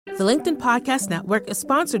The LinkedIn Podcast Network is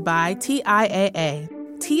sponsored by TIAA.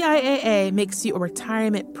 TIAA makes you a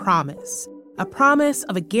retirement promise, a promise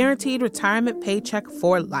of a guaranteed retirement paycheck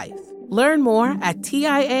for life. Learn more at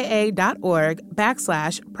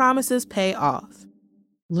TIAA.org/promises pay off.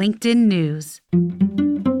 LinkedIn News.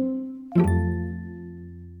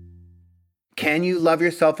 Can you love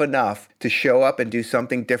yourself enough to show up and do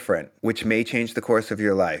something different, which may change the course of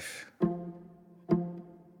your life?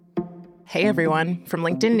 Hey everyone, from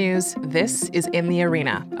LinkedIn News, this is In the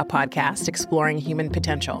Arena, a podcast exploring human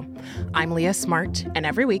potential. I'm Leah Smart, and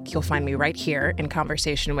every week you'll find me right here in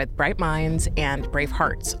conversation with bright minds and brave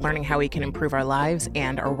hearts, learning how we can improve our lives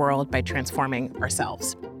and our world by transforming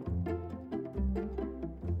ourselves.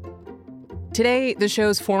 Today, the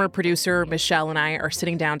show's former producer, Michelle, and I are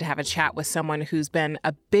sitting down to have a chat with someone who's been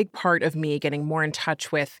a big part of me getting more in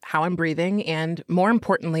touch with how I'm breathing and, more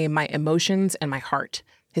importantly, my emotions and my heart.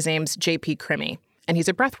 His name's JP Crimi, and he's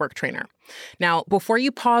a breathwork trainer. Now, before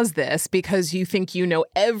you pause this because you think you know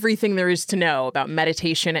everything there is to know about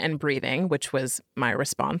meditation and breathing, which was my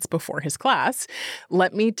response before his class,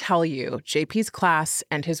 let me tell you, JP's class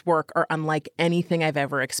and his work are unlike anything I've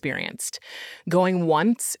ever experienced. Going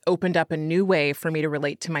once opened up a new way for me to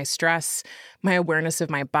relate to my stress, my awareness of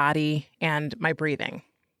my body, and my breathing.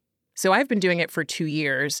 So I've been doing it for 2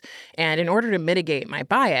 years, and in order to mitigate my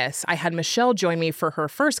bias, I had Michelle join me for her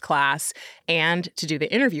first class and to do the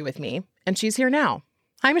interview with me, and she's here now.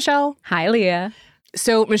 Hi, Michelle. Hi, Leah.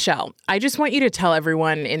 So, Michelle, I just want you to tell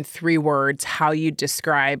everyone in 3 words how you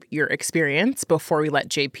describe your experience before we let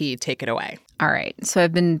JP take it away. All right. So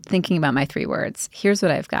I've been thinking about my 3 words. Here's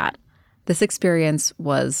what I've got. This experience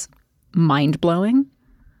was mind-blowing.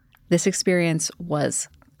 This experience was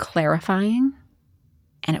clarifying.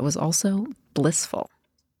 And it was also blissful.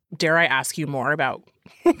 Dare I ask you more about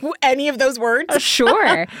any of those words?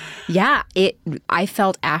 Sure. Yeah. I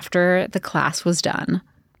felt after the class was done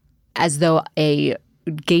as though a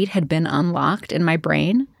gate had been unlocked in my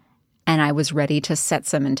brain and I was ready to set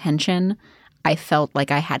some intention. I felt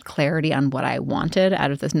like I had clarity on what I wanted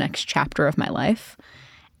out of this next chapter of my life.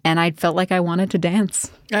 And I felt like I wanted to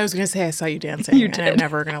dance. I was going to say, I saw you dancing. You did. And I'm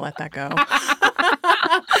never going to let that go.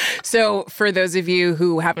 So for those of you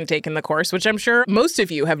who haven't taken the course, which I'm sure most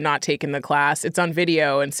of you have not taken the class, it's on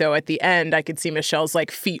video. And so at the end, I could see Michelle's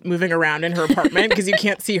feet moving around in her apartment because you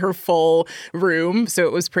can't see her full room. So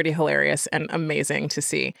it was pretty hilarious and amazing to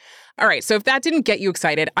see. All right. So if that didn't get you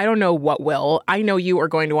excited, I don't know what will. I know you are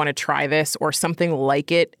going to want to try this or something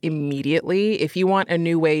like it immediately if you want a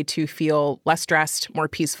new way to feel less stressed, more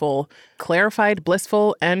peaceful, clarified,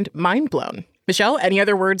 blissful, and mind blown. Michelle, any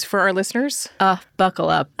other words for our listeners? Buckle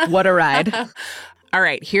up. What a ride. All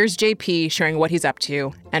right. Here's JP sharing what he's up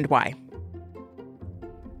to and why.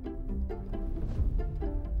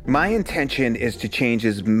 My intention is to change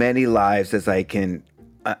as many lives as I can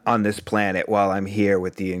on this planet while I'm here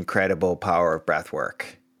with the incredible power of breath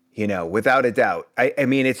work. You know, without a doubt. I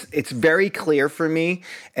mean, it's very clear for me,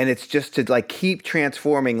 and it's just to keep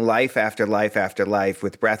transforming life after life after life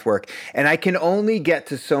with breath work. And I can only get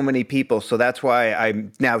to so many people. So that's why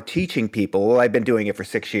I'm now teaching people. Well, I've been doing it for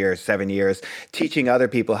 6 years, 7 years, teaching other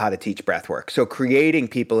people how to teach breath work. So creating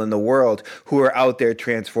people in the world who are out there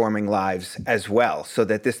transforming lives as well. So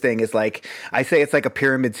that this thing is I say it's like a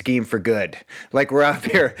pyramid scheme for good. We're out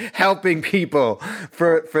there helping people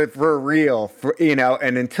for real,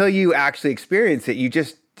 and until you actually experience it, you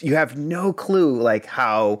have no clue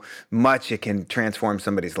how much it can transform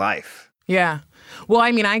somebody's life. Yeah. Well,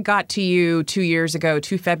 I mean, I got to you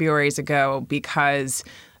 2 Februaries ago, because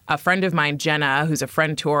a friend of mine, Jenna, who's a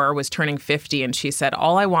friend to her, was turning 50, and she said,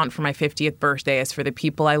 all I want for my 50th birthday is for the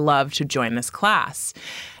people I love to join this class.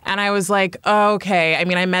 And I was like, oh, okay. I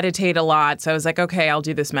mean, I meditate a lot, so I was like, okay, I'll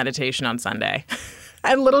do this meditation on Sunday.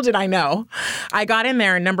 And little did I know, I got in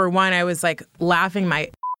there, and number one, I was laughing my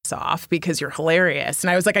off because you're hilarious.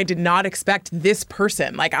 And I was I did not expect this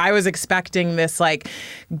person. I was expecting this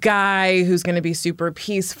guy who's going to be super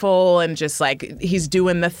peaceful and just he's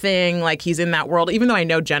doing the thing, he's in that world, even though I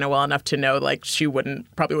know Jenna well enough to know she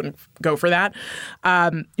probably wouldn't go for that.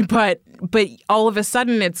 But all of a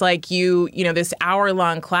sudden it's this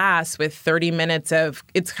hour-long class with 30 minutes of,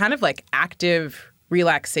 it's kind of active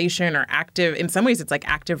relaxation or active, in some ways it's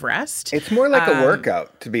active rest. It's more like a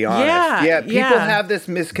workout, to be honest. Yeah, People have this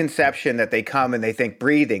misconception that they come and they think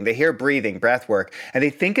breathing, they hear breathing, breath work, and they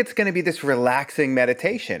think it's going to be this relaxing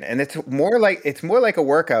meditation. And it's more like a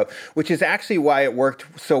workout, which is actually why it worked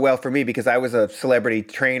so well for me, because I was a celebrity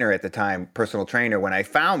trainer at the time, personal trainer, when I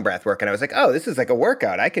found breath work, and I was like, oh, this is like a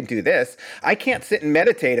workout. I can do this. I can't sit and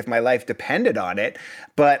meditate if my life depended on it,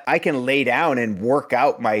 but I can lay down and work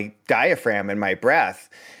out my diaphragm and my breath. breath.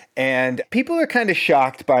 And people are kind of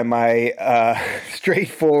shocked by my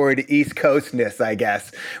straightforward East Coastness, I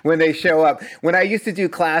guess, when they show up. When I used to do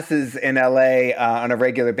classes in LA on a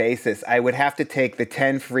regular basis, I would have to take the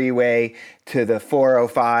 10 freeway to the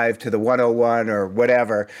 405 to the 101 or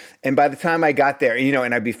whatever. And by the time I got there,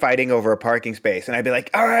 and I'd be fighting over a parking space, and I'd be like,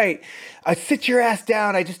 all right, sit your ass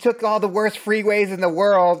down. I just took all the worst freeways in the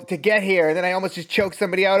world to get here. And then I almost just choked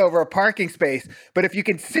somebody out over a parking space. But if you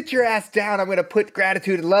can sit your ass down, I'm going to put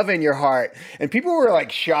gratitude and love in your heart. And people were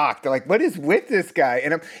like shocked. They're like, what is with this guy?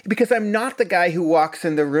 And because I'm not the guy who walks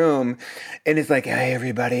in the room and is like, hey,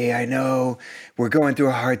 everybody, I know we're going through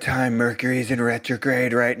a hard time. Mercury's in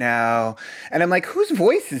retrograde right now. And I'm like, whose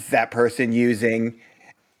voice is that person using?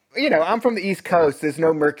 I'm from the East Coast. There's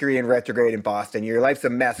no Mercury in retrograde in Boston. Your life's a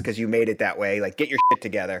mess because you made it that way. Like, get your shit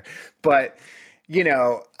together. But,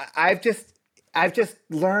 I've just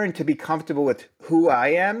learned to be comfortable with who I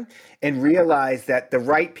am and realize that the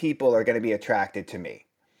right people are going to be attracted to me.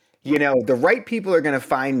 The right people are going to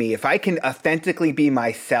find me. If I can authentically be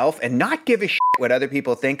myself and not give a shit what other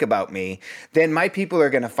people think about me, then my people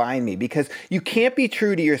are going to find me, because you can't be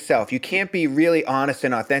true to yourself. You can't be really honest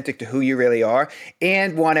and authentic to who you really are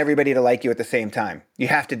and want everybody to like you at the same time. You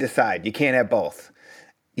have to decide. You can't have both.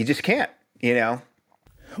 You just can't,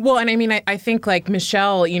 Well, and I mean, I think like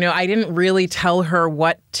Michelle, I didn't really tell her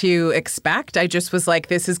what to expect. I just was like,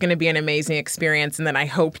 this is going to be an amazing experience. And then I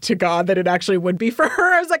hope to God that it actually would be for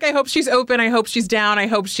her. I was like, I hope she's open. I hope she's down. I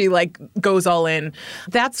hope she goes all in.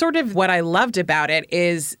 That's sort of what I loved about it,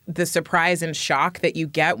 is the surprise and shock that you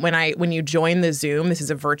get when you join the Zoom. This is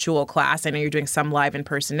a virtual class. I know you're doing some live in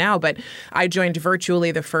person now, but I joined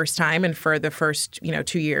virtually the first time, and for the first,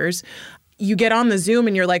 2 years. You get on the Zoom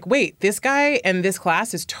and you're like, wait, this guy and this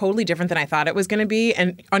class is totally different than I thought it was going to be.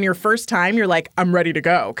 And on your first time, you're like, I'm ready to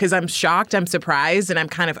go, because I'm shocked, I'm surprised, and I'm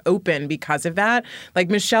kind of open because of that. Like,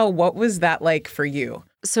 Michelle, what was that like for you?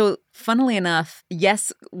 So funnily enough,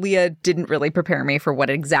 yes, Leah didn't really prepare me for what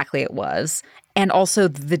exactly it was. And also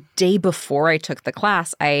the day before I took the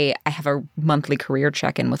class, I have a monthly career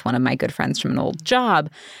check-in with one of my good friends from an old job.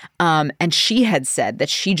 And she had said that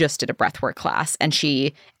she just did a breathwork class and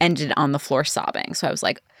she ended on the floor sobbing. So I was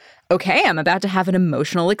like, okay, I'm about to have an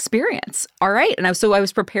emotional experience. All right. And so I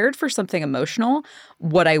was prepared for something emotional.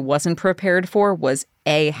 What I wasn't prepared for was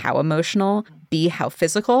A, how emotional, B, how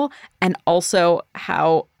physical, and also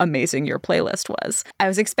how amazing your playlist was. I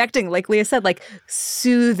was expecting, like Leah said, like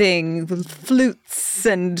soothing flutes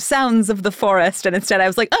and sounds of the forest. And instead I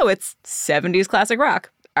was like, oh, it's 70s classic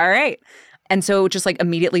rock. All right. And so it just like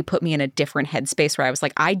immediately put me in a different headspace where I was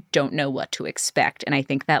like, I don't know what to expect. And I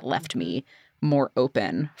think that left me more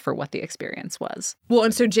open for what the experience was. Well,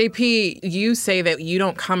 and so JP, you say that you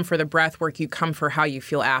don't come for the breath work, you come for how you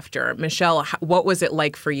feel after. Michelle, what was it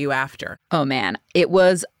like for you after? Oh man, it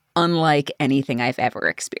was unlike anything I've ever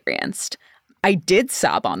experienced. I did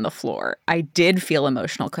sob on the floor. I did feel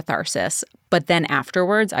emotional catharsis, but then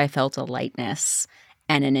afterwards I felt a lightness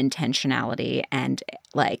and an intentionality, and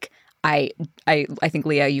like I think,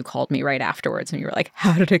 Leah, you called me right afterwards and you were like,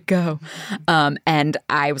 how did it go? And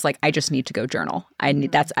I was like, I just need to go journal. I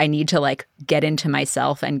need to like get into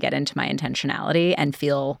myself and get into my intentionality and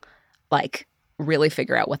feel like really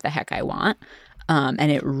figure out what the heck I want.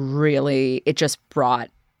 And it just brought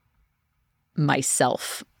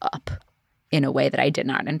myself up in a way that I did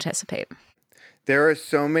not anticipate. There are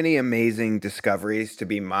so many amazing discoveries to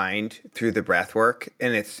be mined through the breath work,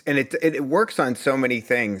 and it works on so many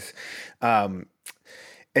things.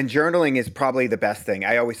 And journaling is probably the best thing.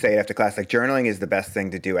 I always say it after class, like journaling is the best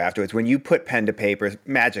thing to do afterwards. When you put pen to paper,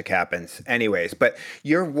 magic happens anyways, but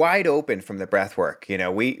you're wide open from the breath work.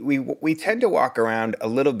 We tend to walk around a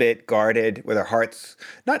little bit guarded with our hearts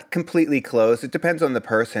not completely closed. It depends on the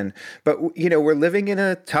person, but we're living in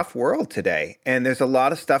a tough world today, and there's a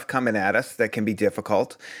lot of stuff coming at us that can be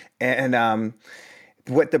difficult. And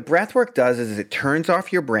what the breath work does is it turns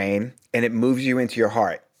off your brain and it moves you into your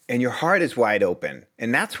heart. And your heart is wide open.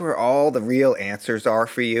 And that's where all the real answers are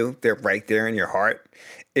for you. They're right there in your heart.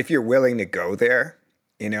 If you're willing to go there,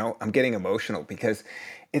 I'm getting emotional because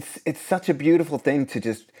it's such a beautiful thing to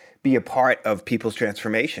just be a part of people's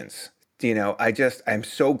transformations. I'm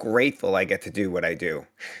so grateful I get to do what I do.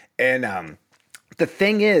 And the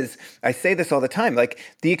thing is, I say this all the time, like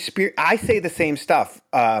I say the same stuff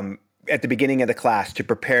at the beginning of the class to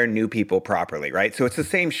prepare new people properly, right? So it's the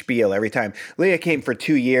same spiel every time. Leah came for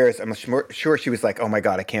 2 years. I'm sure she was like, "Oh my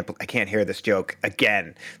God, I can't hear this joke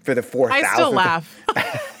again for the 4,000th." I still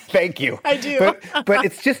laugh. Thank you. I do. But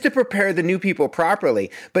it's just to prepare the new people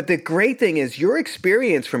properly. But the great thing is your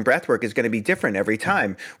experience from breathwork is going to be different every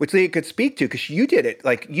time, which Leah could speak to because you did it.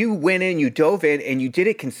 Like you went in, you dove in, and you did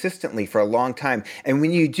it consistently for a long time. And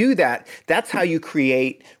when you do that, that's how you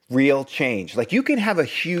create real change. Like you can have a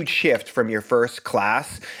huge shift from your first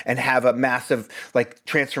class and have a massive like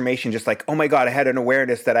transformation, just like, oh my God, I had an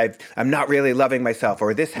awareness that I'm not really loving myself,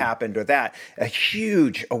 or this happened or that. A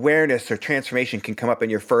huge awareness or transformation can come up in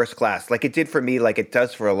your first class, like it did for me, like it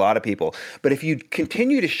does for a lot of people. But if you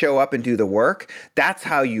continue to show up and do the work, that's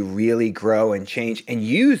how you really grow and change and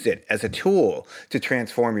use it as a tool to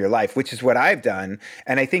transform your life, which is what I've done.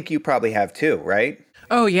 And I think you probably have too, right?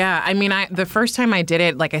 Oh, yeah. I mean, the first time I did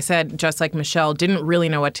it, like I said, just like Michelle, didn't really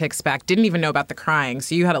know what to expect, didn't even know about the crying.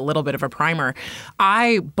 So you had a little bit of a primer.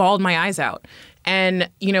 I bawled my eyes out. And,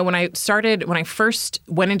 you know, when I first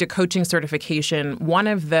went into coaching certification, one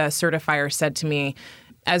of the certifiers said to me,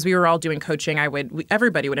 as we were all doing coaching,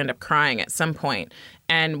 everybody would end up crying at some point.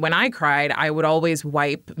 And when I cried, I would always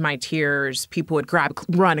wipe my tears. People would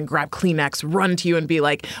run and grab Kleenex, run to you and be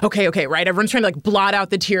like, okay, right? Everyone's trying to like blot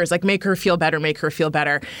out the tears, like make her feel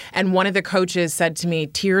better. And one of the coaches said to me,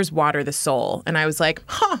 tears water the soul. And I was like,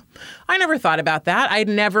 I never thought about that. I'd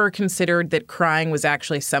never considered that crying was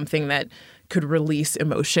actually something that could release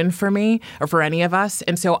emotion for me or for any of us.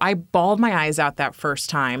 And so I bawled my eyes out that first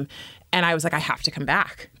time. And I was like, I have to come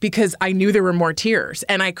back because I knew there were more tears.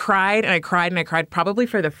 And I cried and I cried and I cried probably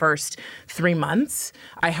for the first 3 months.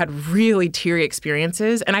 I had really teary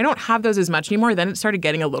experiences and I don't have those as much anymore. Then it started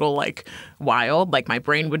getting a little like wild, like my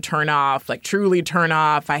brain would turn off, like truly turn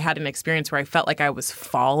off. I had an experience where I felt like I was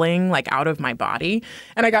falling like out of my body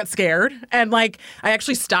and I got scared. And like, I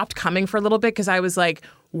actually stopped coming for a little bit because I was like,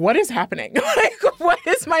 what is happening? Like, what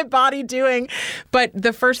is my body doing? But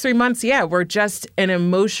the first 3 months, were just an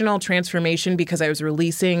emotional transformation because I was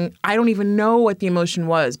releasing, I don't even know what the emotion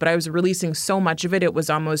was, but I was releasing so much of it. It was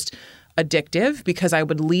almost addictive because I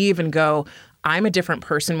would leave and go, I'm a different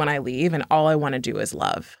person when I leave and all I want to do is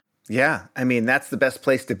love. Yeah. I mean, that's the best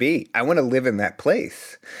place to be. I want to live in that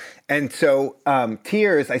place. And so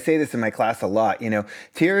tears, I say this in my class a lot, you know,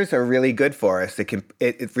 tears are really good for us.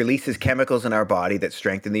 It releases chemicals in our body that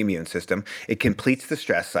strengthen the immune system. It completes the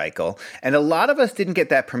stress cycle. And a lot of us didn't get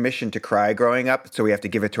that permission to cry growing up, so we have to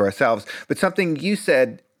give it to ourselves. But something you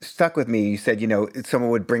said stuck with me. You said, you know,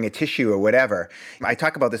 someone would bring a tissue or whatever. I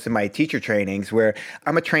talk about this in my teacher trainings where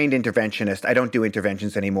I'm a trained interventionist. I don't do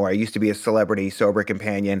interventions anymore. I used to be a celebrity sober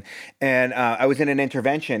companion. And I was in an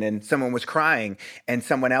intervention and someone was crying and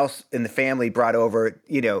someone else in the family brought over,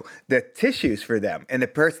 you know, the tissues for them. And the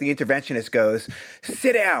interventionist goes,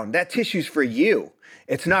 sit down, that tissue's for you.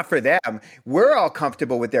 It's not for them. We're all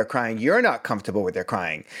comfortable with their crying. You're not comfortable with their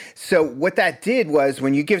crying. So what that did was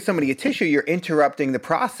when you give somebody a tissue, you're interrupting the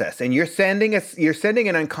process and you're sending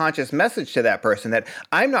an unconscious message to that person that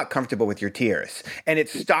I'm not comfortable with your tears, and it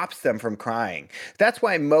stops them from crying. That's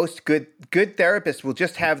why most good therapists will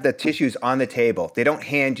just have the tissues on the table. They don't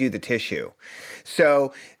hand you the tissue.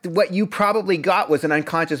 So what you probably got was an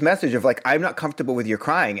unconscious message of like, I'm not comfortable with your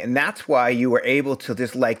crying. And that's why you were able to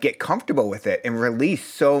just like get comfortable with it and release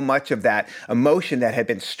so much of that emotion that had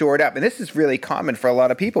been stored up. And this is really common for a lot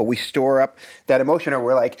of people. We store up that emotion, or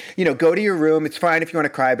we're like, you know, go to your room. It's fine if you want to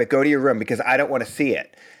cry, but go to your room because I don't want to see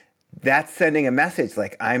it. That's sending a message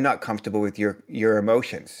like, I'm not comfortable with your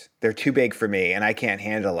emotions. They're too big for me and I can't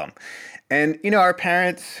handle them. And, you know, our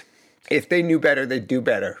parents, if they knew better, they'd do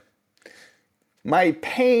better. My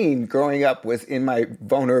pain growing up was in my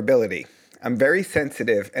vulnerability. I'm very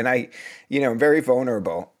sensitive and I'm very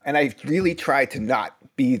vulnerable. And I really tried to not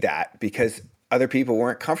be that because other people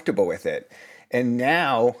weren't comfortable with it. And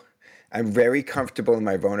now I'm very comfortable in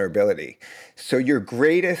my vulnerability. So your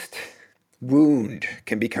greatest wound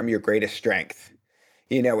can become your greatest strength.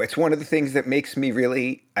 You know, it's one of the things that makes me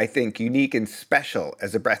really, I think, unique and special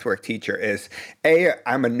as a breathwork teacher is,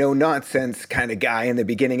 I'm a no-nonsense kind of guy in the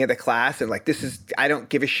beginning of the class. And like, I don't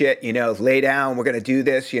give a shit, you know, lay down, we're going to do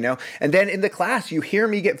this, you know. And then in the class, you hear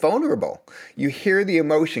me get vulnerable. You hear the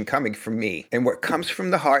emotion coming from me. And what comes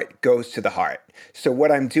from the heart goes to the heart. So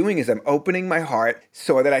what I'm doing is I'm opening my heart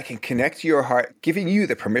so that I can connect to your heart, giving you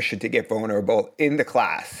the permission to get vulnerable in the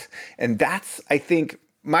class. And that's, I think,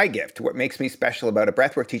 my gift, what makes me special about a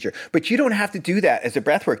breathwork teacher. But you don't have to do that as a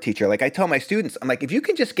breathwork teacher. Like I tell my students, I'm like, if you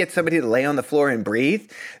can just get somebody to lay on the floor and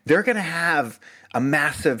breathe, they're going to have a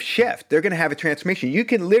massive shift. They're going to have a transformation. You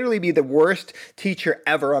can literally be the worst teacher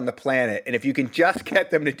ever on the planet. And if you can just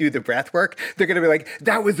get them to do the breathwork, they're going to be like,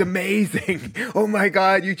 that was amazing. Oh my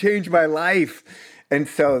God, you changed my life. And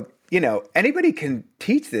so, you know, anybody can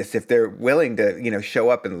teach this if they're willing to, you know, show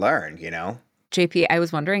up and learn, you know? JP, I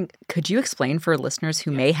was wondering, could you explain for listeners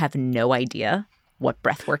who may have no idea what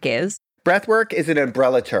breathwork is? Breathwork is an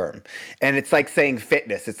umbrella term, and it's like saying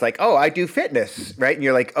fitness. It's like, oh, I do fitness, right? And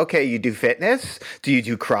you're like, okay, you do fitness? Do you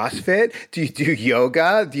do CrossFit? Do you do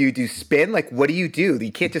yoga? Do you do spin? Like, what do? You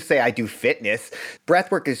can't just say I do fitness.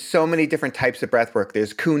 Breathwork is so many different types of breathwork.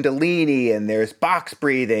 There's Kundalini, and there's box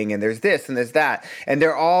breathing, and there's this, and there's that. And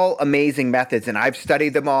they're all amazing methods, and I've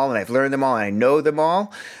studied them all, and I've learned them all, and I know them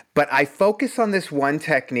all. But I focus on this one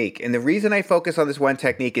technique. And the reason I focus on this one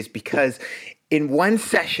technique is because in one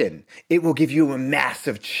session, it will give you a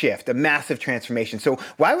massive shift, a massive transformation. So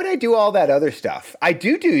why would I do all that other stuff? I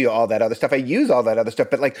do all that other stuff. I use all that other stuff.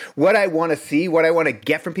 But like what I want to see, what I want to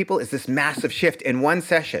get from people is this massive shift in one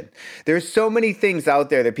session. There's so many things out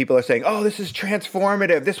there that people are saying, oh, this is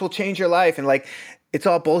transformative. This will change your life. And like, it's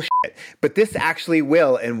all bullshit. But this actually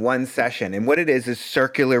will in one session. And what it is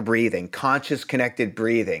circular breathing, conscious connected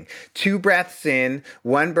breathing. 2 breaths in,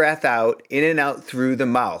 1 breath out, in and out through the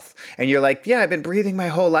mouth. And you're like, yeah, I've been breathing my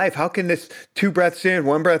whole life. How can this 2 breaths in,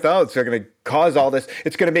 1 breath out, it's going to cause all this?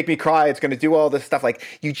 It's going to make me cry. It's going to do all this stuff. Like,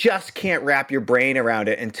 you just can't wrap your brain around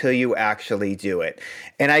it until you actually do it.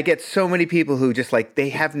 And I get so many people who just like, they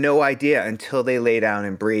have no idea until they lay down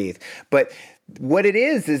and breathe. But what it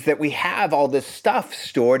is that we have all this stuff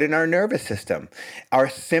stored in our nervous system. Our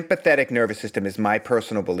sympathetic nervous system is my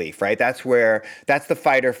personal belief, right? That's the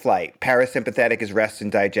fight or flight. Parasympathetic is rest and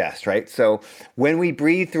digest, right? So when we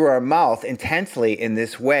breathe through our mouth intensely in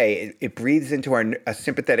this way, it breathes into our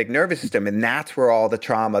sympathetic nervous system, and that's where all the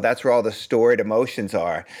trauma, that's where all the stored emotions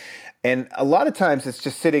are. And a lot of times it's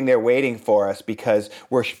just sitting there waiting for us because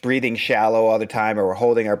we're breathing shallow all the time, or we're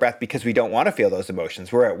holding our breath because we don't want to feel those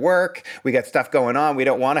emotions. We're at work, we got stuff going on, we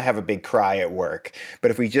don't want to have a big cry at work. But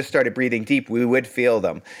if we just started breathing deep, we would feel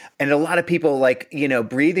them. And a lot of people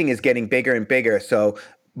breathing is getting bigger and bigger. So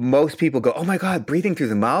most people go, oh my God, breathing through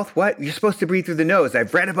the mouth? What? You're supposed to breathe through the nose.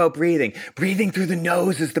 I've read about breathing. Breathing through the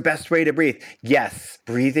nose is the best way to breathe. Yes,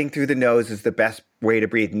 breathing through the nose is the best way to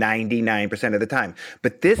breathe 99% of the time.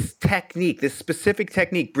 But this technique, this specific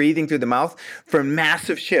technique, breathing through the mouth, for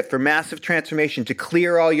massive shift, for massive transformation, to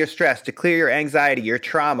clear all your stress, to clear your anxiety, your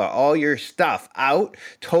trauma, all your stuff out,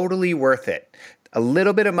 totally worth it. A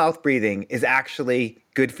little bit of mouth breathing is actually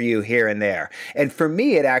good for you here and there. And for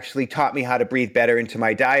me, it actually taught me how to breathe better into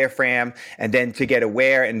my diaphragm, and then to get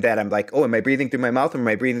aware, and that I'm like, oh, am I breathing through my mouth or am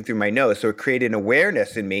I breathing through my nose? So it created an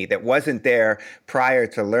awareness in me that wasn't there prior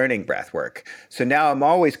to learning breath work. So now I'm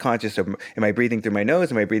always conscious of, am I breathing through my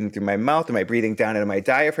nose? Am I breathing through my mouth? Am I breathing down into my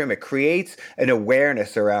diaphragm? It creates an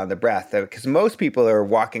awareness around the breath, because most people are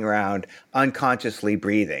walking around unconsciously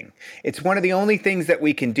breathing. It's one of the only things that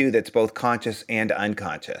we can do that's both conscious and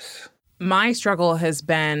unconscious. My struggle has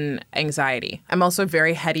been anxiety. I'm also a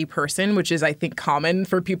very heady person, which is, I think, common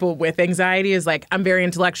for people with anxiety, is like, I'm very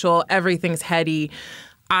intellectual, everything's heady.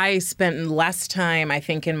 I spent less time, I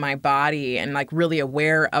think, in my body and like really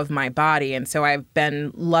aware of my body. And so I've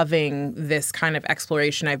been loving this kind of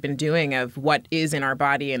exploration I've been doing of what is in our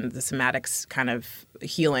body and the somatics kind of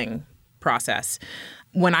healing process.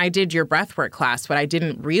 When I did your breathwork class, what I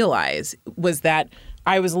didn't realize was that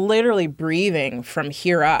I was literally breathing from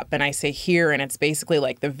here up, and I say here, and it's basically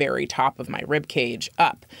like the very top of my rib cage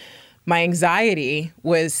up. My anxiety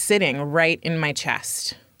was sitting right in my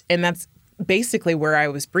chest, and that's basically where I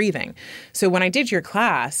was breathing. So when I did your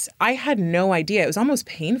class, I had no idea. It was almost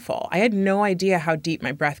painful. I had no idea how deep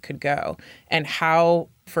my breath could go, and how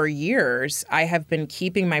for years I have been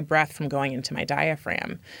keeping my breath from going into my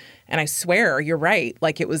diaphragm. And I swear, you're right.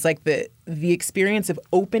 Like, it was like the experience of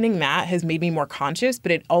opening that has made me more conscious,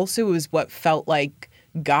 but it also was what felt like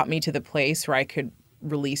got me to the place where I could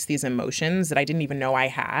release these emotions that I didn't even know I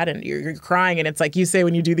had. And you're crying, and it's like you say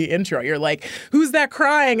when you do the intro, you're like, who's that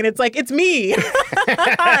crying? And it's like, it's me.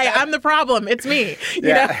 Hi, I'm the problem. It's me. You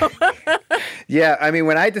know? Yeah. I mean,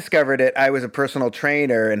 when I discovered it, I was a personal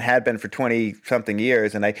trainer and had been for 20-something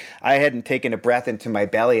years. And I hadn't taken a breath into my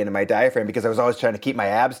belly and in my diaphragm because I was always trying to keep my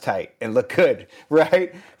abs tight and look good,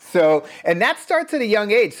 right? So, and that starts at a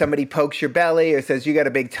young age. Somebody pokes your belly or says you got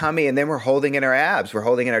a big tummy, and then we're holding in our abs. We're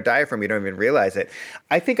holding in our diaphragm. We don't even realize it.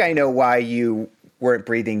 I think I know why you weren't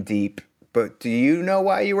breathing deep, but do you know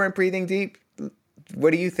why you weren't breathing deep?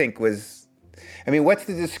 What do you think what's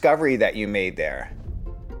the discovery that you made there?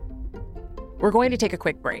 We're going to take a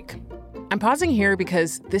quick break. I'm pausing here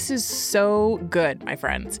because this is so good, my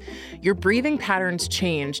friends. Your breathing patterns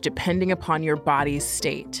change depending upon your body's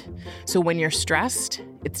state. So when you're stressed,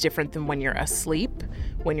 it's different than when you're asleep,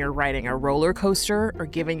 when you're riding a roller coaster, or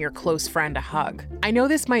giving your close friend a hug. I know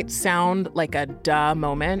this might sound like a duh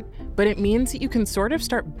moment, but it means that you can sort of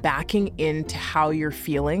start backing into how you're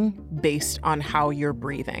feeling based on how you're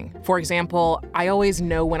breathing. For example, I always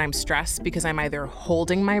know when I'm stressed because I'm either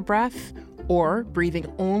holding my breath or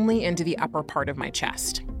breathing only into the upper part of my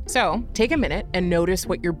chest. So take a minute and notice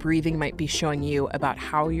what your breathing might be showing you about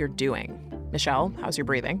how you're doing. Michelle, how's your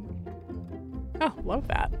breathing? Oh, love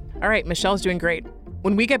that. All right, Michelle's doing great.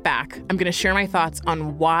 When we get back, I'm going to share my thoughts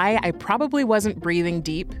on why I probably wasn't breathing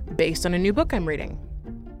deep based on a new book I'm reading.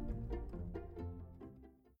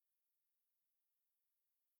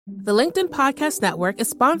 The LinkedIn Podcast Network is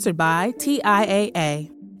sponsored by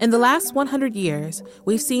TIAA. In the last 100 years,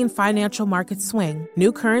 we've seen financial markets swing,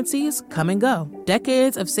 new currencies come and go,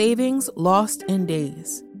 decades of savings lost in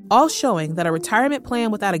days, all showing that a retirement plan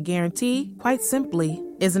without a guarantee, quite simply,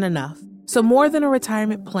 isn't enough. So more than a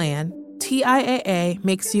retirement plan, TIAA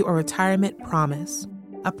makes you a retirement promise.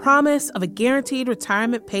 A promise of a guaranteed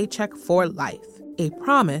retirement paycheck for life. A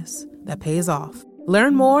promise that pays off.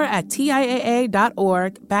 Learn more at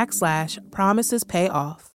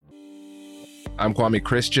TIAA.org/promisespayoff. I'm Kwame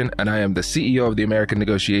Christian, and I am the CEO of the American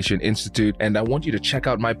Negotiation Institute, and I want you to check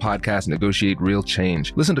out my podcast, Negotiate Real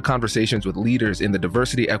Change. Listen to conversations with leaders in the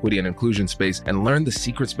diversity, equity, and inclusion space, and learn the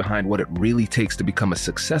secrets behind what it really takes to become a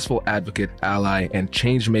successful advocate, ally, and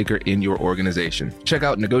change maker in your organization. Check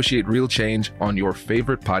out Negotiate Real Change on your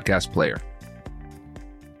favorite podcast player.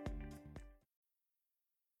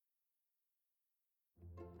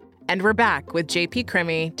 And we're back with JP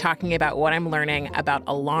Crimi talking about what I'm learning about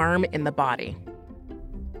alarm in the body.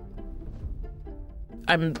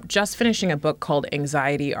 I'm just finishing a book called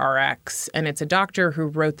Anxiety RX, and it's a doctor who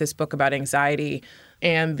wrote this book about anxiety.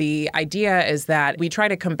 And the idea is that we try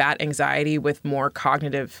to combat anxiety with more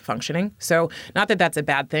cognitive functioning. So not that that's a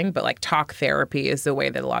bad thing, but like talk therapy is the way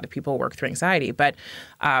that a lot of people work through anxiety. But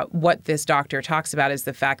what this doctor talks about is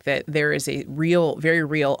the fact that there is a real, very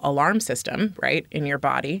real alarm system, right, in your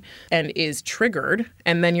body and is triggered.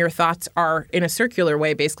 And then your thoughts are in a circular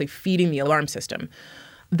way, basically feeding the alarm system.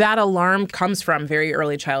 That alarm comes from very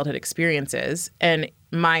early childhood experiences. And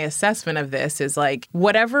my assessment of this is like,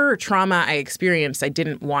 whatever trauma I experienced, I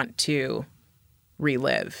didn't want to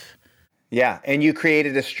relive. Yeah. And you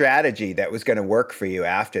created a strategy that was going to work for you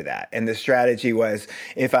after that. And the strategy was,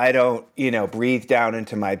 if I don't, breathe down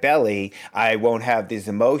into my belly, I won't have these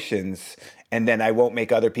emotions. And then I won't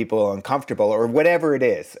make other people uncomfortable, or whatever it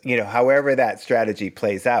is, however that strategy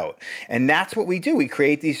plays out. And that's what we do. We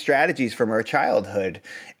create these strategies from our childhood,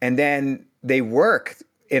 and then they work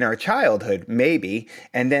in our childhood, maybe.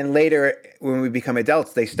 And then later, when we become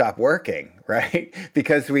adults, they stop working, right?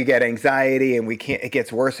 Because we get anxiety and it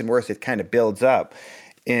gets worse and worse. It kind of builds up.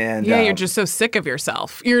 And yeah, you're just so sick of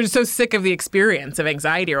yourself. You're so sick of the experience of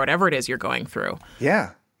anxiety or whatever it is you're going through. Yeah.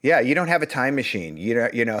 Yeah, you don't have a time machine.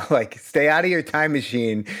 Stay out of your time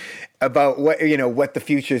machine about what the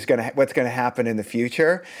future is what's going to happen in the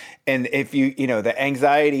future. And if the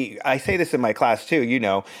anxiety, I say this in my class too,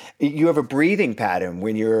 you have a breathing pattern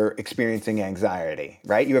when you're experiencing anxiety,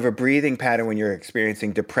 right? You have a breathing pattern when you're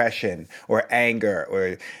experiencing depression or anger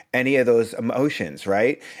or any of those emotions,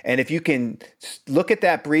 right? And if you can look at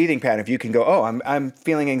that breathing pattern, if you can go, oh, I'm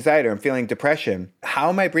feeling anxiety or I'm feeling depression, how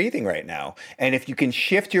am I breathing right now? And if you can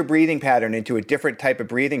shift your breathing pattern into a different type of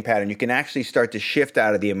breathing pattern, you can actually start to shift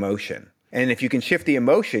out of the emotion. And if you can shift the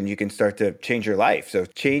emotion, you can start to change your life. So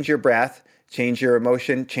change your breath, change your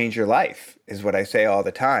emotion, change your life is what I say all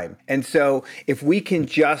the time. And so if we can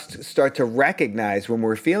just start to recognize when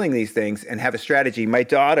we're feeling these things and have a strategy. My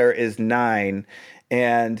daughter is 9,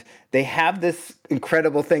 and they have this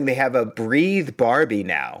incredible thing. They have a Breathe Barbie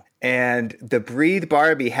now. And the Breathe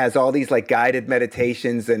Barbie has all these like guided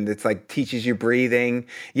meditations, and it's like teaches you breathing.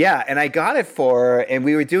 Yeah. And I got it for her, and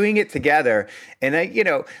we were doing it together. And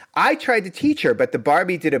I tried to teach her, but the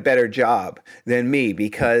Barbie did a better job than me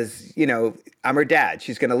because, I'm her dad.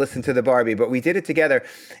 She's going to listen to the Barbie, but we did it together.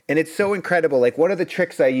 And it's so incredible. Like, one of the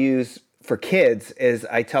tricks I use for kids is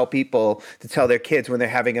I tell people to tell their kids when they're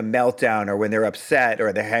having a meltdown or when they're upset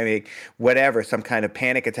or they're having whatever, some kind of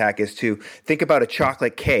panic attack, is to think about a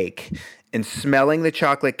chocolate cake and smelling the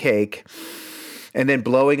chocolate cake and then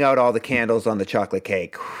blowing out all the candles on the chocolate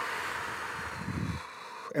cake.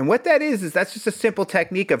 And what that is that's just a simple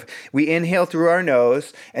technique of we inhale through our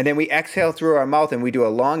nose and then we exhale through our mouth, and we do a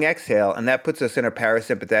long exhale, and that puts us in a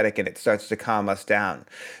parasympathetic and it starts to calm us down.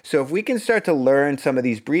 So if we can start to learn some of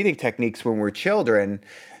these breathing techniques when we're children,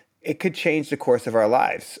 it could change the course of our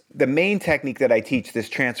lives. The main technique that I teach, this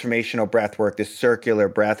transformational breath work, this circular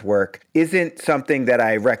breath work, isn't something that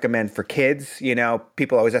I recommend for kids.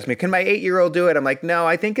 People always ask me, can my 8-year-old do it? I'm like, no,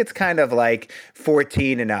 I think it's kind of like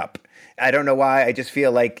 14 and up. I don't know why. I just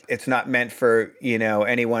feel like it's not meant for,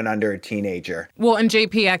 anyone under a teenager. Well, and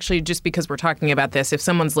JP, actually, just because we're talking about this, if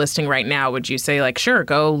someone's listening right now, would you say like, sure,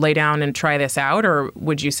 go lay down and try this out? Or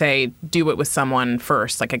would you say do it with someone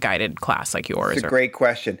first, like a guided class like yours? It's a great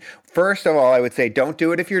question. First of all, I would say don't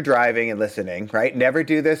do it if you're driving and listening, right? Never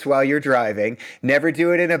do this while you're driving. Never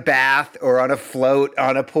do it in a bath or on a float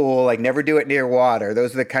on a pool. Like never do it near water.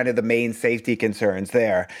 Those are the main safety concerns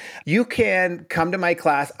there. You can come to my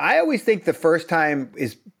class. I always think the first time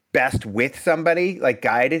is best with somebody, like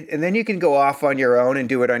guided, and then you can go off on your own and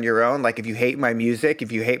do it on your own. Like if you hate my music,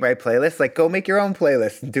 if you hate my playlist, like go make your own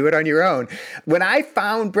playlist and do it on your own. When I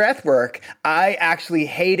found breathwork, I actually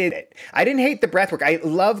hated it. I didn't hate the breathwork. I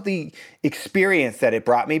loved the experience that it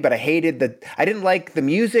brought me, but I didn't like the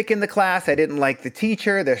music in the class. I didn't like the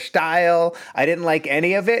teacher, their style. I didn't like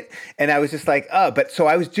any of it. And I was just like, so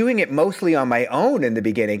I was doing it mostly on my own in the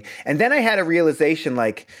beginning. And then I had a realization,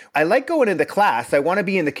 like, I like going into class. I want to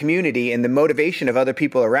be in the community, and the motivation of other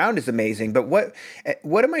people around is amazing. But what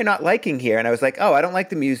am I not liking here? And I was like, I don't like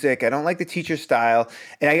the music. I don't like the teacher's style.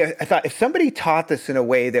 And I thought if somebody taught this in a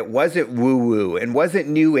way that wasn't woo-woo and wasn't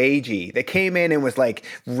new agey, that came in and was like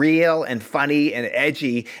real and funny and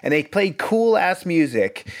edgy, and they played cool ass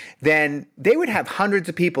music, then they would have hundreds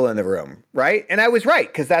of people in the room, right? And I was right,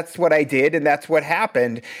 because that's what I did and that's what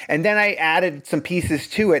happened. And then I added some pieces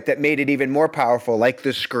to it that made it even more powerful, like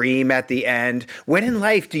the scream at the end. When in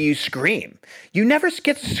life do you scream? You never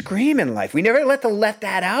get to scream in life. We never let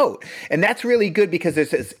that out. And that's really good, because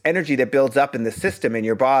there's this energy that builds up in the system in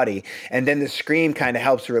your body, and then the scream kind of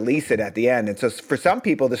helps release it at the end. And so for some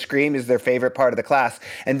people, the scream is their favorite part of the class.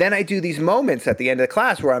 And then I do these moments at the end of the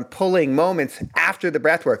class where I'm pulling moments after the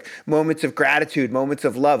breathwork, moments of gratitude, moments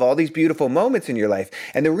of love, all these beautiful moments in your life.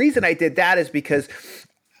 And the reason I did that is because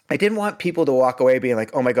I didn't want people to walk away being like,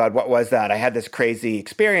 oh my God, what was that? I had this crazy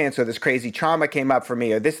experience, or this crazy trauma came up for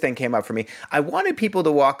me, or this thing came up for me. I wanted people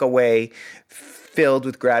to walk away filled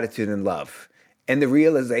with gratitude and love, and the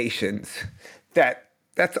realizations that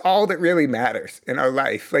that's all that really matters in our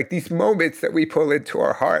life. Like these moments that we pull into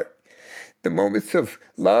our heart, the moments of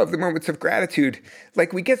love, the moments of gratitude.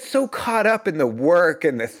 Like we get so caught up in the work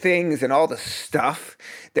and the things and all the stuff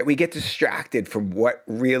that we get distracted from what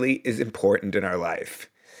really is important in our life.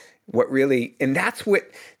 And that's what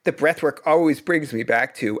the breathwork always brings me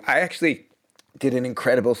back to. I actually did an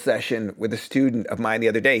incredible session with a student of mine the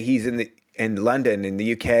other day. He's in London, in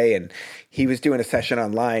the UK, and he was doing a session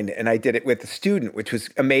online, and I did it with a student, which was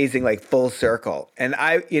amazing, like full circle. And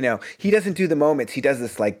he doesn't do the moments. He does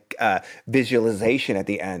this like visualization at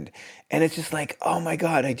the end. And it's just like, oh my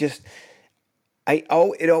God, it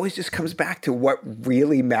always just comes back to what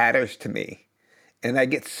really matters to me. And I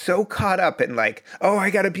get so caught up in like,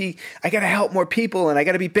 I gotta help more people, and I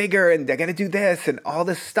gotta be bigger, and I gotta do this and all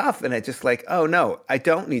this stuff. And it's just like, oh no, I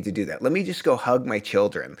don't need to do that. Let me just go hug my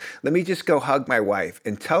children. Let me just go hug my wife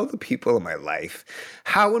and tell the people in my life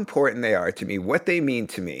how important they are to me, what they mean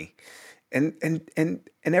to me. And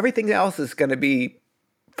everything else is gonna be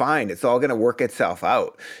fine. It's all gonna work itself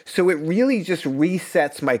out. So it really just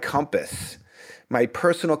resets my compass, my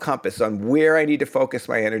personal compass on where I need to focus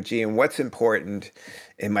my energy and what's important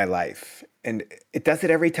in my life. And it does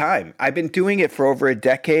it every time. I've been doing it for over a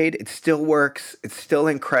decade. It still works. It's still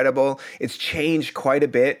incredible. It's changed quite a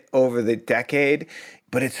bit over the decade,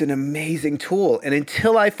 but it's an amazing tool. And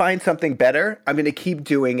until I find something better, I'm going to keep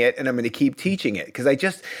doing it, and I'm going to keep teaching it, because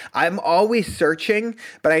I'm always searching,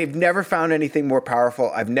 but I've never found anything more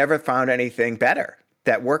powerful. I've never found anything better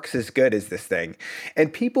that works as good as this thing.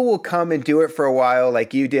 And people will come and do it for a while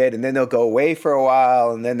like you did, and then they'll go away for a while,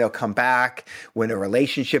 and then they'll come back when a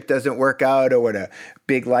relationship doesn't work out, or when a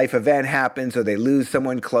big life event happens, or they lose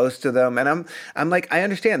someone close to them. And I'm like, I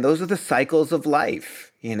understand. Those are the cycles of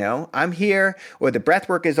life. I'm here, or the breath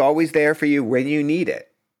work is always there for you when you need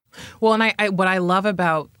it. Well, and I what I love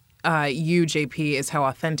about you, JP, is how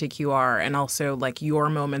authentic you are, and also like your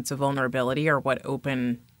moments of vulnerability are what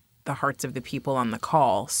open the hearts of the people on the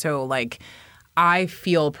call. So like I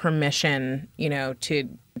feel permission,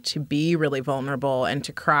 to be really vulnerable and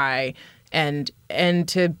to cry and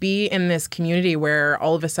to be in this community where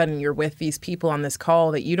all of a sudden you're with these people on this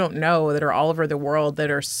call that you don't know, that are all over the world,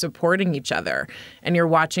 that are supporting each other. And you're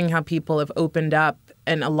watching how people have opened up.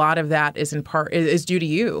 And a lot of that is in part is due to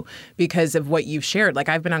you because of what you've shared. Like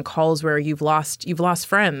I've been on calls where you've lost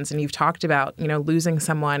friends and you've talked about, losing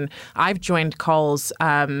someone. I've joined calls,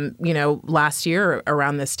 last year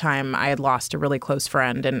around this time, I had lost a really close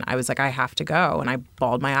friend and I was like, I have to go. And I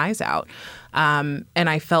bawled my eyes out. And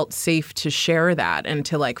I felt safe to share that and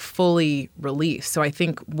to like fully release. So I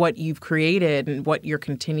think what you've created and what you're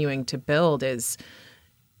continuing to build is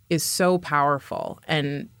is so powerful.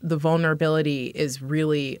 And the vulnerability is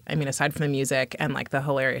really, I mean, aside from the music and like the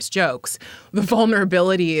hilarious jokes, the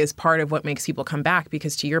vulnerability is part of what makes people come back,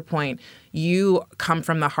 because to your point, you come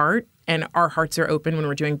from the heart and our hearts are open when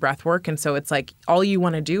we're doing breath work. And so it's like all you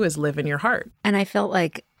want to do is live in your heart. And I felt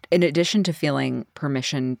like in addition to feeling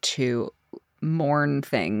permission to mourn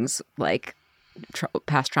things like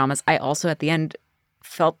past traumas, I also at the end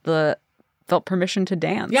felt permission to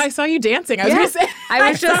dance. Yeah, I saw you dancing. I was going to say,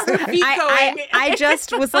 I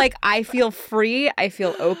just was like, I feel free. I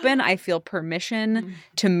feel open. I feel permission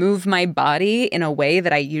to move my body in a way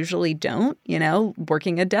that I usually don't. You know,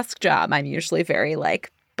 working a desk job, I'm usually very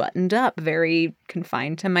like buttoned up, very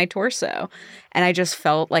confined to my torso. And I just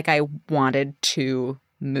felt like I wanted to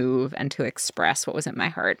move and to express what was in my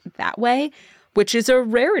heart that way, which is a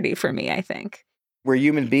rarity for me, I think. We're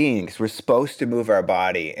human beings. We're supposed to move our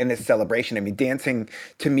body in this celebration. I mean, dancing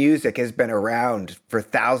to music has been around for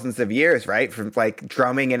thousands of years, right? From like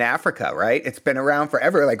drumming in Africa, right? It's been around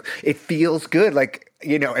forever. Like, it feels good. Like,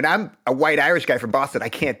 you know, and I'm a white Irish guy from Boston. I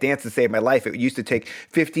can't dance to save my life. It used to take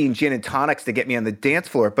 15 gin and tonics to get me on the dance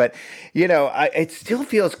floor. But, you know, it still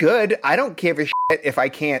feels good. I don't give a shit if I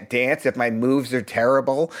can't dance, if my moves are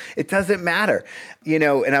terrible. It doesn't matter. You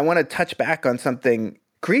know, and I want to touch back on something.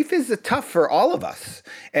 Grief is tough for all of us.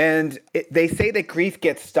 And they say that grief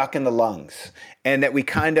gets stuck in the lungs and that we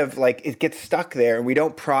kind of like, it gets stuck there and we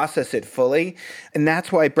don't process it fully. And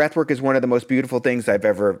that's why breathwork is one of the most beautiful things I've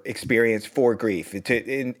ever experienced for grief.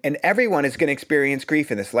 And everyone is going to experience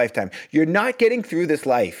grief in this lifetime. You're not getting through this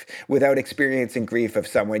life without experiencing grief of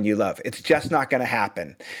someone you love. It's just not going to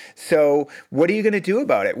happen. So what are you going to do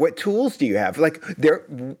about it? What tools do you have? Like,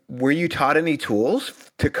 were you taught any tools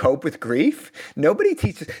to cope with grief? Nobody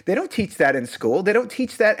teaches. They don't teach that in school. They don't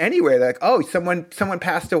teach that anywhere. They're like, oh, someone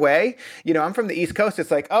passed away. You know, I'm from the East Coast.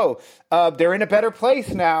 It's like, oh, they're in a better place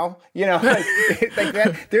now. You know, like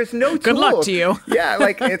that. There's no tools. Good luck to you. Yeah,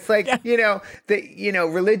 like it's like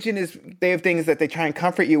religion is. They have things that they try and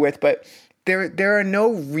comfort you with, but there are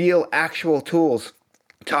no real actual tools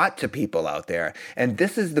taught to people out there. And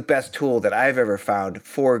this is the best tool that I've ever found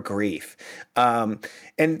for grief. And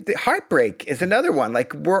the heartbreak is another one.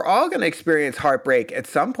 Like, we're all going to experience heartbreak at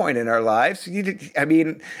some point in our lives. I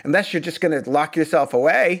mean, unless you're just going to lock yourself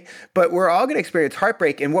away, but we're all going to experience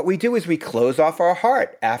heartbreak. And what we do is we close off our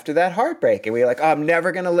heart after that heartbreak. And we're like, oh, I'm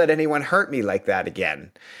never going to let anyone hurt me like that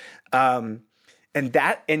again. So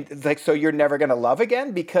you're never going to love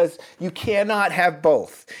again, because you cannot have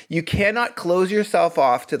both. You cannot close yourself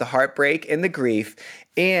off to the heartbreak and the grief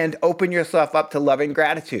and open yourself up to love and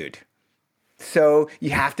gratitude. So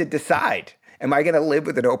you have to decide, am I going to live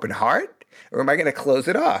with an open heart, or am I going to close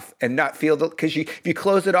it off and not feel because if you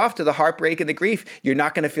close it off to the heartbreak and the grief, you're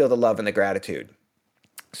not going to feel the love and the gratitude.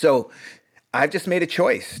 So I've just made a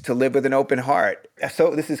choice to live with an open heart.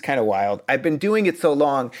 So this is kind of wild. I've been doing it so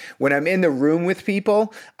long. When I'm in the room with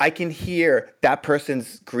people, I can hear that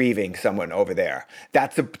person's grieving someone over there.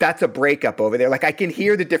 That's a breakup over there. Like, I can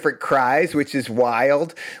hear the different cries, which is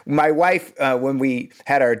wild. My wife, when we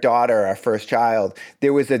had our daughter, our first child,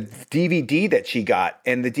 there was a DVD that she got,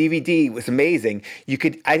 and the DVD was amazing.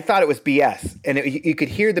 I thought it was BS, and you could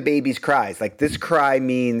hear the baby's cries. Like, this cry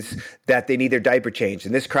means that they need their diaper changed,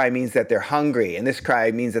 and this cry means that they're hungry, and this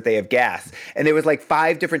cry means that they have gas. And there was like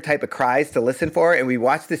 5 different type of cries to listen for, and we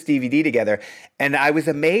watched this DVD together, and I was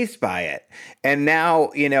amazed by it. And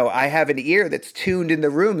now, you know, I have an ear that's tuned in the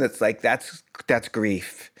room that's like, that's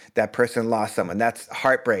grief. That person lost someone. That's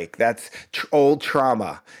heartbreak. That's old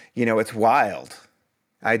trauma. You know, it's wild.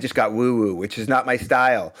 I just got woo-woo, which is not my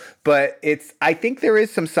style, but I think there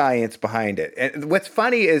is some science behind it. And what's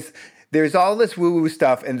funny is there's all this woo-woo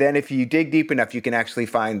stuff, and then if you dig deep enough, you can actually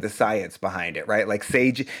find the science behind it, right? Like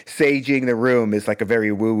saging the room is like a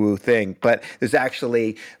very woo-woo thing, but there's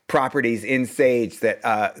actually properties in sage that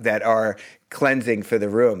are cleansing for the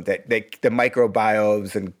room, that the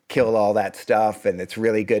microbiomes and kill all that stuff, and it's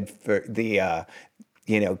really good for the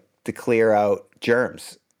to clear out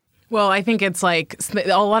germs. Well, I think it's like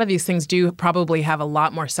a lot of these things do probably have a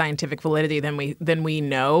lot more scientific validity than we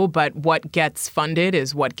know, but what gets funded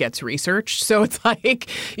is what gets researched. So it's like,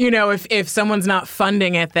 you know, if someone's not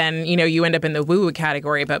funding it, then, you know, you end up in the woo-woo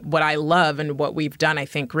category. But what I love and what we've done, I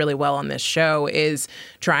think, really well on this show is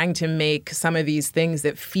trying to make some of these things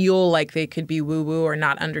that feel like they could be woo-woo or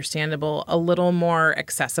not understandable a little more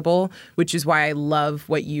accessible, which is why I love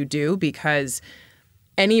what you do, because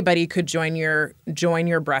anybody could join your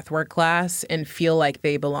breathwork class and feel like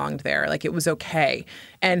they belonged there, like it was okay.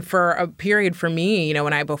 And for a period for me, you know,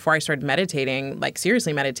 before I started meditating, like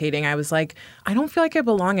seriously meditating, I was like, I don't feel like I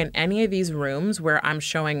belong in any of these rooms where I'm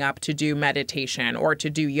showing up to do meditation or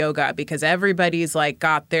to do yoga, because everybody's like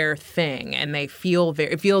got their thing and they feel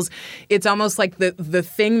it's almost like the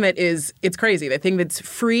thing that is, it's crazy. The thing that's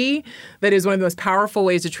free, that is one of the most powerful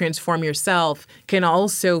ways to transform yourself, can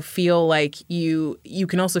also feel like you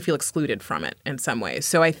can also feel excluded from it in some ways.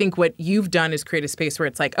 So I think what you've done is create a space where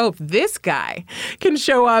it's like, oh, if this guy can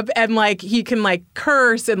show up and like he can like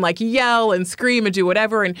curse and like yell and scream and do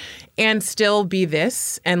whatever and still be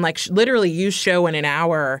this, and like literally use show in an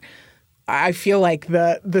hour, I feel like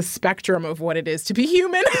the spectrum of what it is to be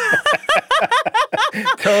human.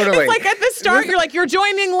 Totally. It's like at the start, you're like, you're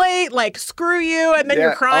joining late, like, screw you. And then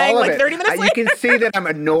you're crying like 30 minutes later. You can see that I'm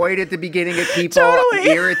annoyed at the beginning at people. Totally.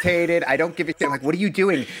 I'm irritated. I don't give a shit. I'm like, what are you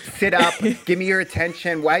doing? Sit up. Give me your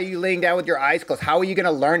attention. Why are you laying down with your eyes closed? How are you going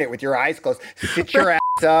to learn it with your eyes closed? Sit your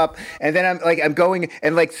ass up. And then I'm going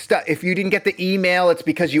and like, if you didn't get the email, it's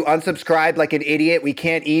because you unsubscribed like an idiot. We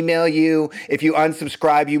can't email you if you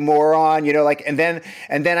unsubscribe, you moron, you know, like, and then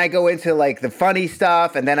I go into like the funny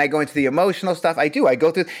stuff, and then I go into the emotional stuff. I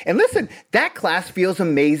go through, and listen, that class feels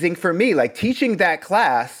amazing for me. Like teaching that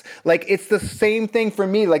class, like it's the same thing for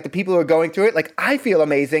me. Like the people who are going through it, like I feel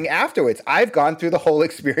amazing afterwards. I've gone through the whole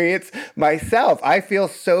experience myself. I feel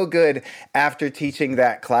so good after teaching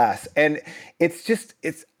that class. And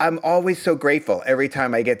I'm always so grateful every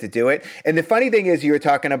time I get to do it. And the funny thing is, you were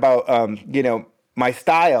talking about, my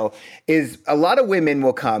style is a lot of women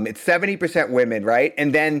will come. It's 70% women, right?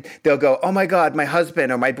 And then they'll go, oh my God, my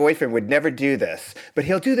husband or my boyfriend would never do this, but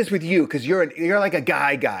he'll do this with you because you're like a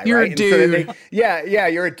guy, you're right? A dude. And so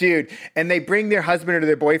you're a dude. And they bring their husband or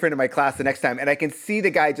their boyfriend to my class the next time. And I can see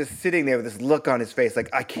the guy just sitting there with this look on his face,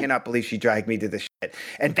 like, I cannot believe she dragged me to this shit.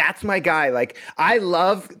 And that's my guy. Like, I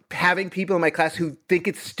love having people in my class who think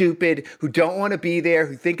it's stupid, who don't want to be there,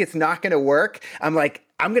 who think it's not going to work. I'm like,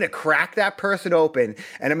 I'm going to crack that person open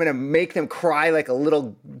and I'm going to make them cry like a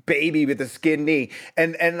little baby with a skinned knee.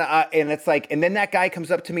 And it's like, and then that guy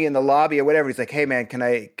comes up to me in the lobby or whatever. He's like, hey man, can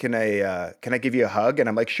I give you a hug? And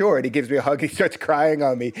I'm like, sure. And he gives me a hug. He starts crying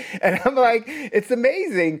on me. And I'm like, it's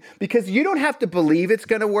amazing because you don't have to believe it's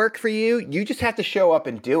going to work for you. You just have to show up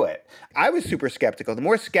and do it. I was super skeptical. The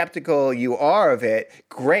more skeptical you are of it,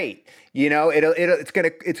 great. You know, it's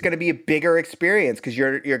gonna be a bigger experience because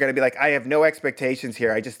you're gonna be like, I have no expectations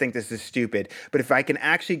here. I just think this is stupid. But if I can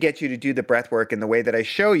actually get you to do the breath work in the way that I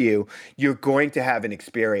show you, you're going to have an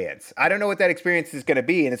experience. I don't know what that experience is gonna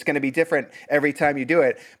be, and it's gonna be different every time you do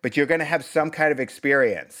it, but you're gonna have some kind of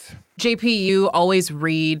experience. JP, you always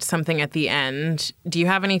read something at the end. Do you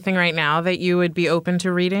have anything right now that you would be open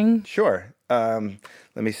to reading? Sure. Let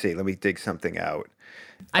me see. Let me dig something out.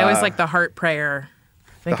 I always like the heart prayer.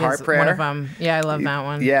 The heart prayer? One of them. Yeah, I love that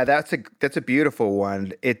one. Yeah, that's a beautiful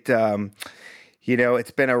one. It,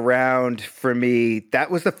 it's been around for me.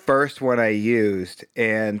 That was the first one I used,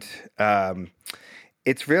 and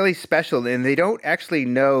it's really special. And they don't actually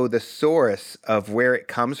know the source of where it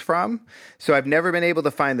comes from, so I've never been able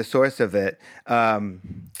to find the source of it.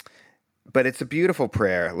 But it's a beautiful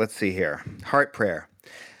prayer. Let's see here. Heart prayer.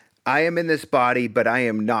 I am in this body, but I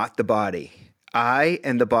am not the body. I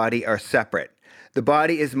and the body are separate. The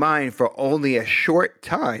body is mine for only a short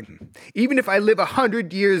time. Even if I live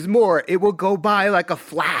 100 years more, it will go by like a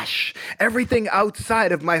flash. Everything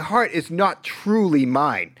outside of my heart is not truly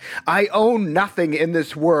mine. I own nothing in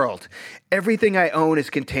this world. Everything I own is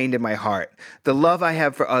contained in my heart. The love I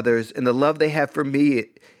have for others and the love they have for me,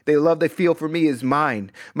 the love they feel for me is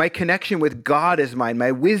mine. My connection with God is mine.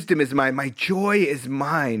 My wisdom is mine. My joy is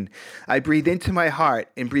mine. I breathe into my heart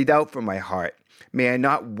and breathe out from my heart. May I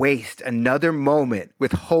not waste another moment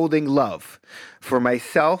withholding love for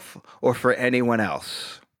myself or for anyone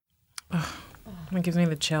else. Oh, that gives me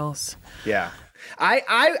the chills. Yeah.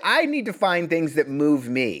 I need to find things that move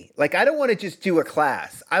me. Like, I don't want to just do a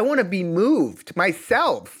class. I want to be moved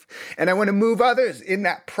myself. And I want to move others in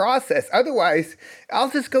that process. Otherwise, I'll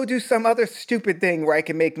just go do some other stupid thing where I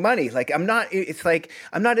can make money. Like, I'm not in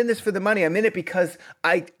this for the money. I'm in it because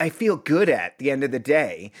I feel good at the end of the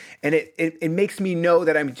day. And it makes me know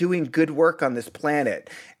that I'm doing good work on this planet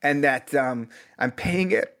and that I'm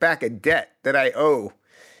paying it back a debt that I owe.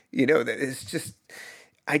 You know, that it's just,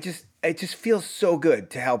 it just feels so good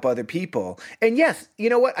to help other people. And yes, you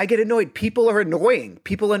know what? I get annoyed. People are annoying.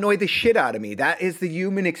 People annoy the shit out of me. That is the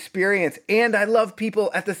human experience. And I love people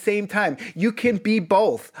at the same time. You can be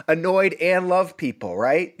both annoyed and love people,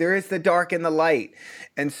 right? There is the dark and the light.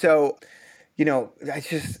 And so, you know,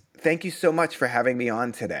 thank you so much for having me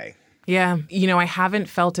on today. Yeah. I haven't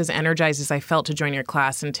felt as energized as I felt to join your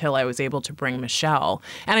class until I was able to bring Michelle.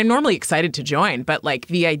 And I'm normally excited to join, but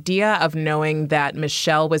the idea of knowing that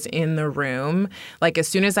Michelle was in the room, as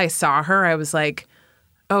soon as I saw her, I was like,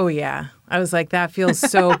 oh yeah. I was like, that feels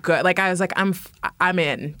so good. I was like, I'm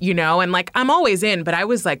in, and I'm always in, but I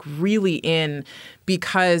was really in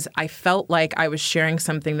because I felt like I was sharing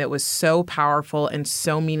something that was so powerful and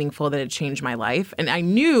so meaningful that it changed my life. And I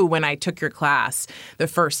knew when I took your class the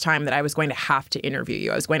first time that I was going to have to interview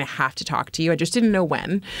you. I was going to have to talk to you. I just didn't know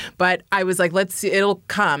when, but I was like, let's see, it'll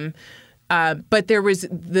come. But there was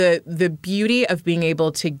the beauty of being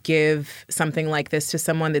able to give something like this to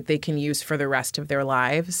someone that they can use for the rest of their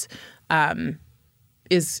lives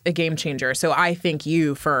is a game changer. So I thank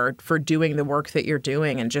you for doing the work that you're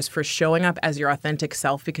doing and just for showing up as your authentic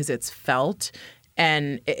self because it's felt.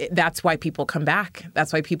 And that's why people come back.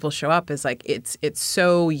 That's why people show up is it's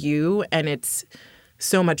so you, and it's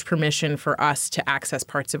so much permission for us to access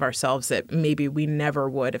parts of ourselves that maybe we never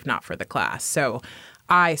would if not for the class. So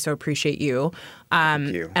I so appreciate you.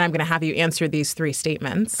 Thank you. And I'm going to have you answer these 3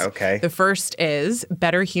 statements. Okay. The first is,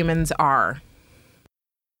 better humans are.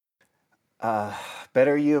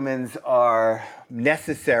 Better humans are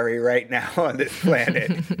necessary right now on this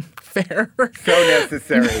planet. Fair. So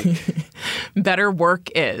necessary. Better work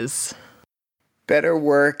is. Better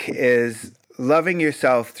work is loving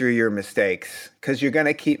yourself through your mistakes, because you're going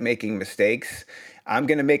to keep making mistakes. I'm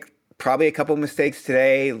going to make probably a couple mistakes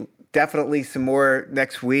today, definitely some more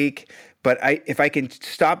next week. But if I can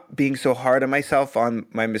stop being so hard on myself on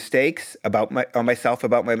my mistakes, about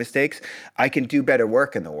my mistakes, I can do better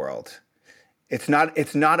work in the world. It's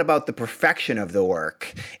not about the perfection of the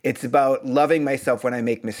work. It's about loving myself when I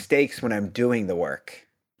make mistakes when I'm doing the work.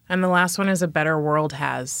 And the last one is, a better world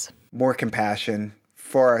has. More compassion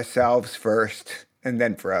for ourselves first and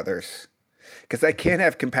then for others. Because I can't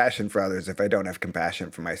have compassion for others if I don't have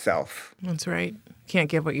compassion for myself. That's right. Can't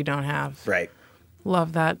give what you don't have. Right.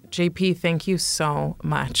 Love that. JP, thank you so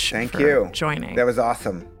much for joining. That was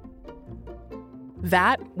awesome.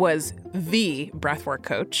 That was the breathwork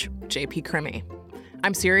coach, JP Crimmy.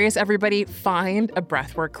 I'm serious, everybody. Find a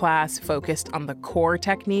breathwork class focused on the core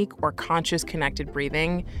technique or conscious connected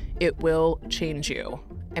breathing. It will change you.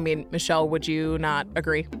 I mean, Michelle, would you not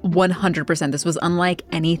agree? 100%. This was unlike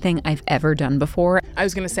anything I've ever done before. I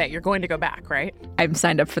was going to say, you're going to go back, right? I'm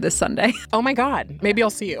signed up for this Sunday. Oh my God. Maybe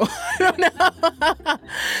I'll see you. I don't know.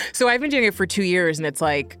 So I've been doing it for 2 years, and it's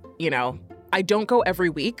I don't go every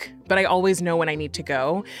week, but I always know when I need to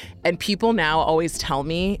go. And people now always tell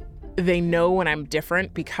me they know when I'm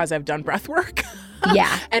different because I've done breath work.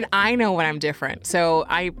 Yeah. And I know when I'm different. So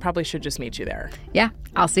I probably should just meet you there. Yeah,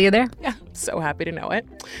 I'll see you there. Yeah, so happy to know it.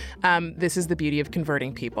 This is the beauty of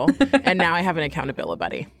converting people. And now I have an accountability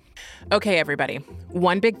buddy. Okay, everybody.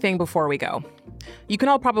 One big thing before we go. You can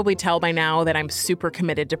all probably tell by now that I'm super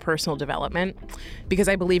committed to personal development because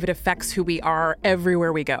I believe it affects who we are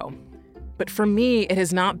everywhere we go. But for me, it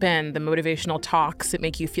has not been the motivational talks that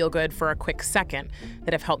make you feel good for a quick second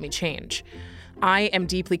that have helped me change. I am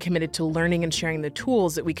deeply committed to learning and sharing the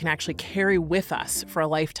tools that we can actually carry with us for a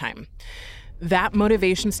lifetime. That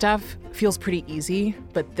motivation stuff feels pretty easy,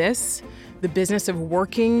 but the business of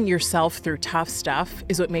working yourself through tough stuff,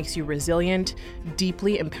 is what makes you resilient,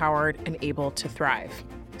 deeply empowered, and able to thrive.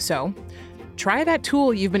 So, try that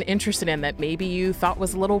tool you've been interested in that maybe you thought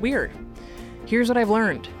was a little weird. Here's what I've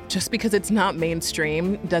learned. Just because it's not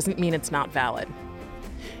mainstream doesn't mean it's not valid.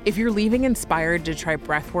 If you're leaving inspired to try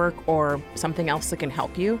breathwork or something else that can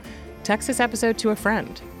help you, text this episode to a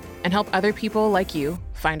friend and help other people like you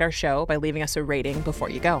find our show by leaving us a rating before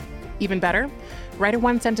you go. Even better, write a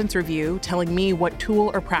 1-sentence review telling me what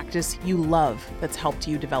tool or practice you love that's helped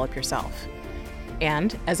you develop yourself.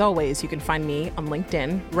 And as always, you can find me on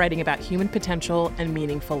LinkedIn writing about human potential and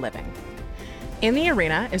meaningful living. In the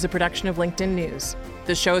Arena is a production of LinkedIn News.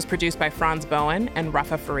 The show is produced by Franz Bowen and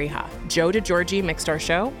Rafa Fariha. Joe DeGiorgi mixed our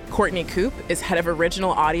show. Courtney Coop is head of original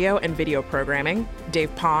audio and video programming.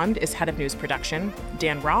 Dave Pond is head of news production.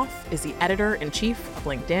 Dan Roth is the editor-in-chief of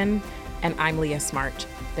LinkedIn. And I'm Leah Smart.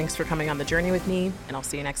 Thanks for coming on the journey with me, and I'll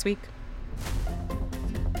see you next week.